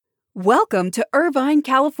Welcome to Irvine,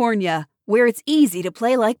 California, where it's easy to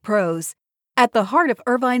play like pros. At the heart of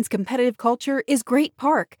Irvine's competitive culture is Great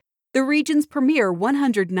Park, the region's premier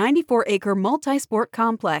 194-acre multi-sport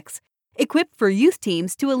complex, equipped for youth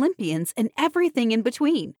teams to Olympians and everything in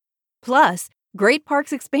between. Plus, Great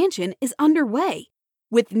Park's expansion is underway.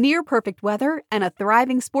 With near-perfect weather and a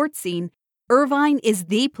thriving sports scene, Irvine is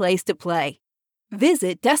the place to play.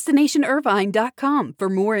 Visit DestinationIrvine.com for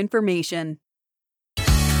more information.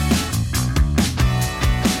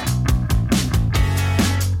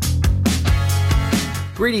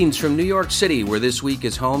 Greetings from New York City, where this week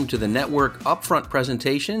is home to the network Upfront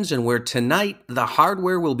presentations and where tonight the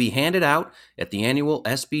hardware will be handed out at the annual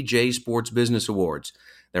SBJ Sports Business Awards.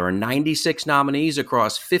 There are 96 nominees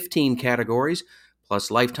across 15 categories,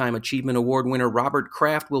 plus Lifetime Achievement Award winner Robert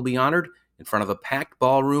Kraft will be honored in front of a packed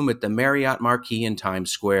ballroom at the Marriott Marquis in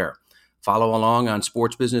Times Square. Follow along on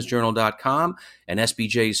sportsbusinessjournal.com and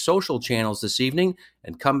SBJ's social channels this evening,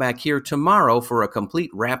 and come back here tomorrow for a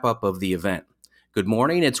complete wrap-up of the event. Good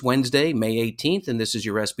morning. It's Wednesday, May 18th, and this is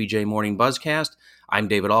your SBJ Morning Buzzcast. I'm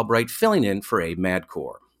David Albright, filling in for Abe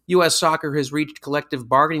Madcore. U.S. Soccer has reached collective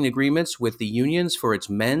bargaining agreements with the unions for its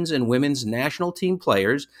men's and women's national team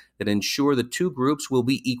players that ensure the two groups will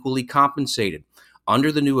be equally compensated.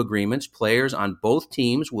 Under the new agreements, players on both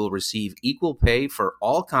teams will receive equal pay for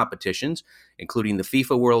all competitions, including the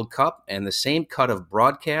FIFA World Cup, and the same cut of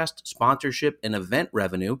broadcast, sponsorship, and event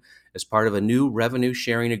revenue as part of a new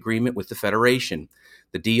revenue-sharing agreement with the Federation.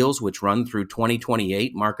 The deals, which run through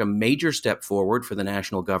 2028, mark a major step forward for the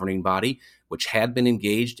national governing body, which had been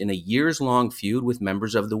engaged in a years-long feud with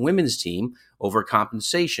members of the women's team over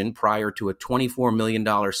compensation prior to a $24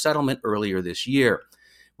 million settlement earlier this year.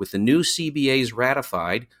 With the new CBAs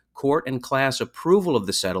ratified, court and class approval of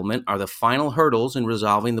the settlement are the final hurdles in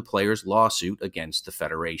resolving the players' lawsuit against the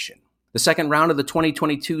Federation. The second round of the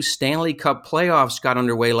 2022 Stanley Cup playoffs got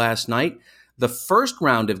underway last night. The first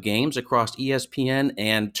round of games across ESPN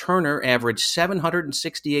and Turner averaged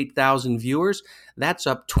 768,000 viewers. That's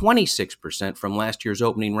up 26% from last year's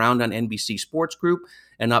opening round on NBC Sports Group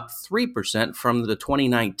and up 3% from the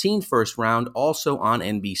 2019 first round, also on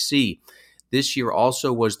NBC. This year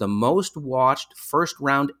also was the most watched first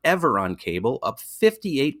round ever on cable, up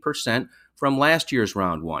 58% from last year's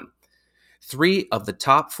round one. 3 of the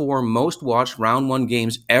top 4 most watched round 1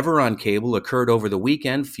 games ever on cable occurred over the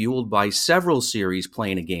weekend, fueled by several series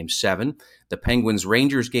playing a Game 7. The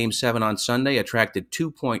Penguins-Rangers Game 7 on Sunday attracted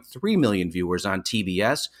 2.3 million viewers on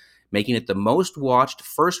TBS, making it the most watched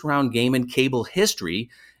first round game in cable history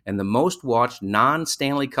and the most watched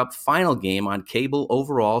non-Stanley Cup final game on cable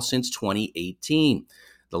overall since 2018.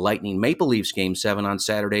 The Lightning Maple Leafs Game 7 on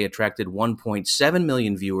Saturday attracted 1.7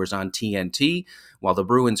 million viewers on TNT, while the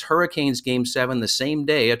Bruins Hurricanes Game 7 the same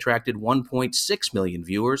day attracted 1.6 million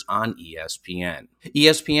viewers on ESPN.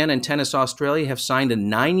 ESPN and Tennis Australia have signed a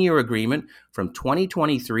 9-year agreement from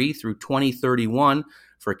 2023 through 2031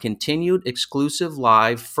 for continued exclusive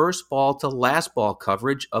live first ball to last ball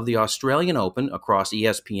coverage of the Australian Open across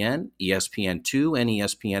ESPN, ESPN2, and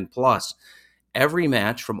ESPN+. Every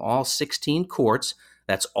match from all 16 courts,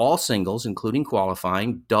 that's all singles, including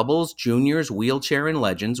qualifying, doubles, juniors, wheelchair, and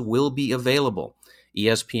legends, will be available.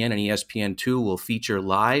 ESPN and ESPN2 will feature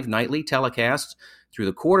live nightly telecasts through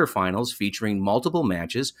the quarterfinals featuring multiple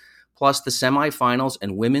matches, plus the semifinals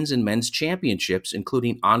and women's and men's championships,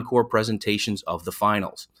 including encore presentations of the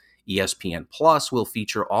finals. ESPN Plus will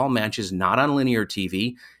feature all matches not on linear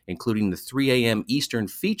TV, including the 3 a.m. Eastern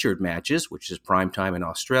featured matches, which is primetime in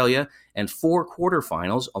Australia, and 4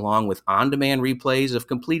 quarterfinals, along with on-demand replays of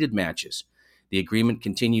completed matches. The agreement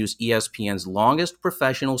continues ESPN's longest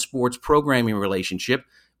professional sports programming relationship,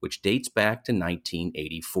 which dates back to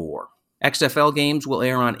 1984. XFL games will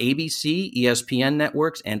air on ABC, ESPN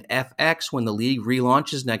networks, and FX when the league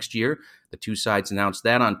relaunches next year. The two sides announced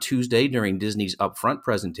that on Tuesday during Disney's Upfront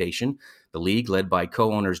presentation. The league, led by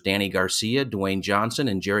co-owners Danny Garcia, Dwayne Johnson,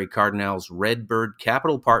 and Jerry Cardinal's Redbird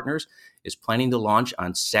Capital Partners, is planning to launch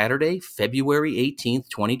on Saturday, February 18th,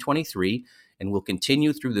 2023, and will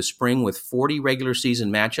continue through the spring with 40 regular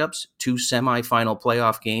season matchups, 2 semifinal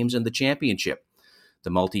playoff games, and the championship. The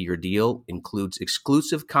multi-year deal includes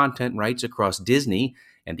exclusive content rights across Disney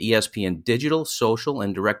and ESPN digital, social,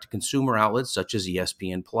 and direct-to-consumer outlets such as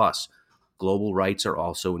ESPN+. Global rights are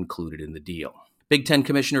also included in the deal. Big Ten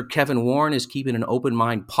Commissioner Kevin Warren is keeping an open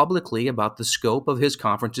mind publicly about the scope of his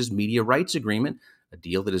conference's media rights agreement, a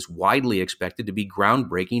deal that is widely expected to be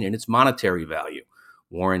groundbreaking in its monetary value.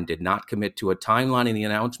 Warren did not commit to a timeline in the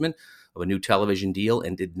announcement of a new television deal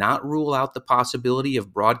and did not rule out the possibility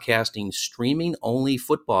of broadcasting streaming-only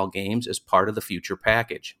football games as part of the future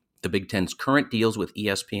package. The Big Ten's current deals with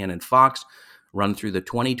ESPN and Fox run through the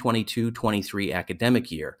 2022-23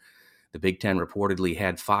 academic year. The Big Ten reportedly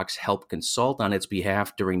had Fox help consult on its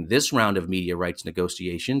behalf during this round of media rights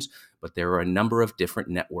negotiations, but there are a number of different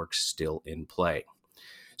networks still in play.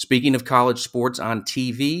 Speaking of college sports on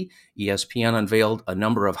TV, ESPN unveiled a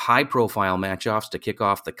number of high-profile matchups to kick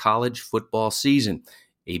off the college football season.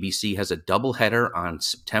 ABC has a doubleheader on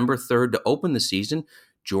September 3rd to open the season.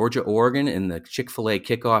 Georgia-Oregon in the Chick-fil-A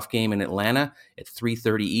kickoff game in Atlanta at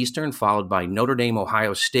 3:30 Eastern, followed by Notre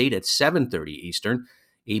Dame-Ohio State at 7:30 Eastern.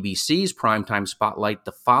 ABC's primetime spotlight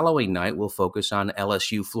the following night will focus on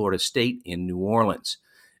LSU-Florida State in New Orleans.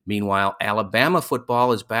 Meanwhile, Alabama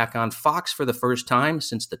football is back on Fox for the first time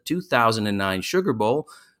since the 2009 Sugar Bowl,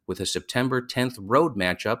 with a September 10th road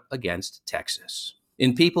matchup against Texas.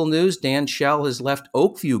 In People News, Dan Shell has left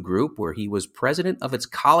Oakview Group, where he was president of its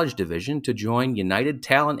college division, to join United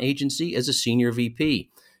Talent Agency as a senior VP.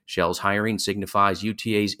 Shell's hiring signifies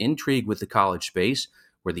UTA's intrigue with the college space,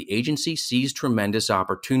 where the agency sees tremendous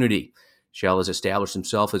opportunity. Shell has established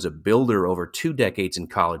himself as a builder over 2 decades in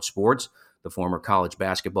college sports. The former college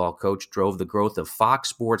basketball coach drove the growth of Fox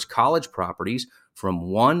Sports college properties from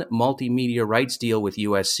one multimedia rights deal with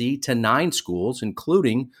USC to 9 schools,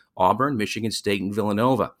 including Auburn, Michigan State, and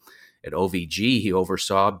Villanova. At OVG, he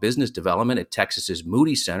oversaw business development at Texas's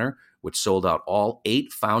Moody Center, which sold out all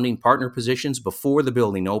 8 founding partner positions before the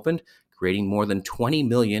building opened, creating more than $20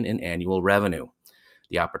 million in annual revenue.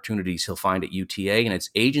 The opportunities he'll find at UTA and its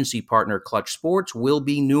agency partner Clutch Sports will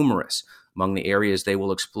be numerous. Among the areas they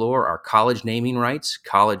will explore are college naming rights,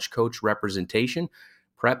 college coach representation,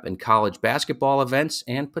 prep and college basketball events,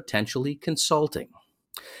 and potentially consulting.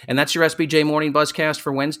 And that's your SBJ Morning Buzzcast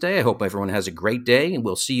for Wednesday. I hope everyone has a great day, and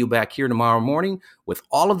we'll see you back here tomorrow morning with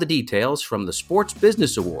all of the details from the Sports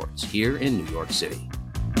Business Awards here in New York City.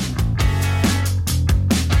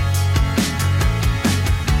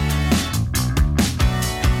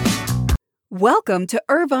 Welcome to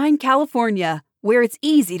Irvine, California, where it's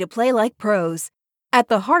easy to play like pros. At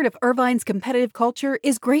the heart of Irvine's competitive culture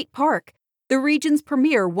is Great Park, the region's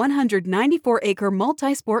premier 194-acre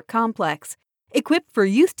multi-sport complex, equipped for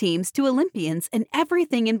youth teams to Olympians and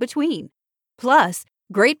everything in between. Plus,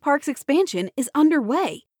 Great Park's expansion is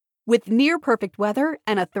underway. With near-perfect weather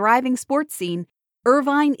and a thriving sports scene,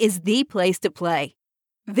 Irvine is the place to play.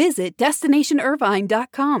 Visit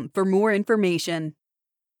DestinationIrvine.com for more information.